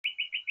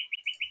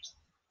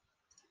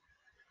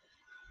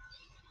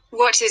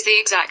What is the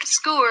exact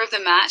score of the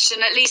match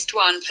and at least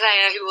one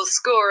player who will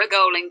score a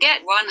goal and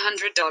get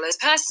 $100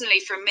 personally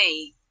from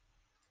me?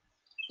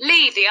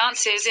 Leave the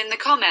answers in the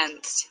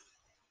comments.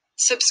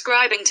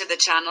 Subscribing to the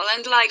channel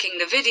and liking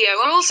the video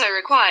are also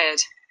required.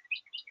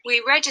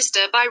 We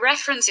register by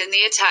reference in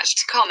the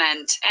attached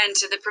comment.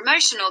 Enter the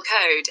promotional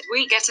code.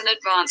 We get an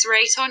advance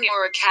rate on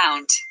your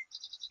account.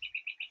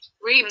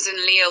 Reims and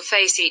Lille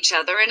face each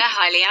other in a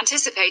highly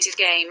anticipated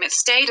game at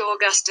Stade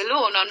Auguste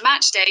Delorme on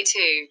match day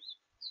 2.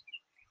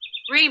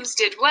 Reims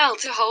did well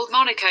to hold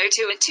Monaco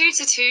to a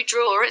 2-2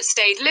 draw at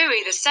Stade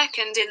Louis II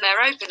in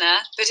their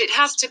opener, but it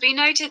has to be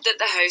noted that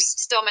the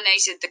hosts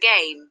dominated the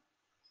game.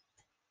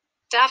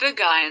 David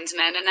Guyan's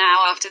men are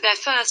now after their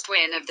first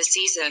win of the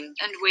season,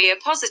 and we are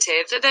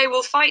positive that they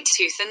will fight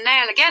tooth and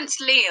nail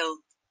against Lille.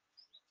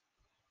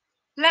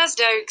 Les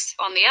Dogs,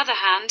 on the other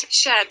hand,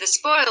 shared the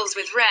spoils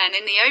with Rennes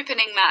in the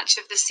opening match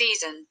of the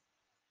season.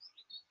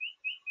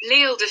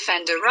 Lille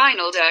defender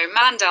Ronaldo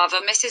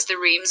Mandava misses the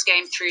Reims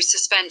game through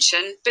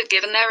suspension, but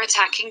given their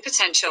attacking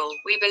potential,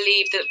 we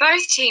believe that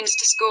both teams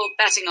to score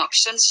betting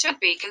options should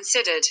be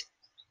considered.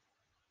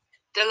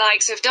 The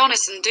likes of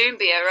Donis and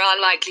Doumbia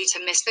are likely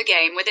to miss the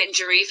game with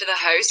injury for the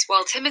hosts,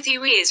 while Timothy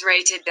Wee is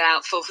rated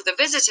doubtful for the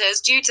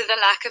visitors due to the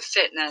lack of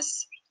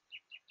fitness.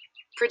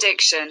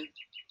 Prediction: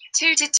 2-2.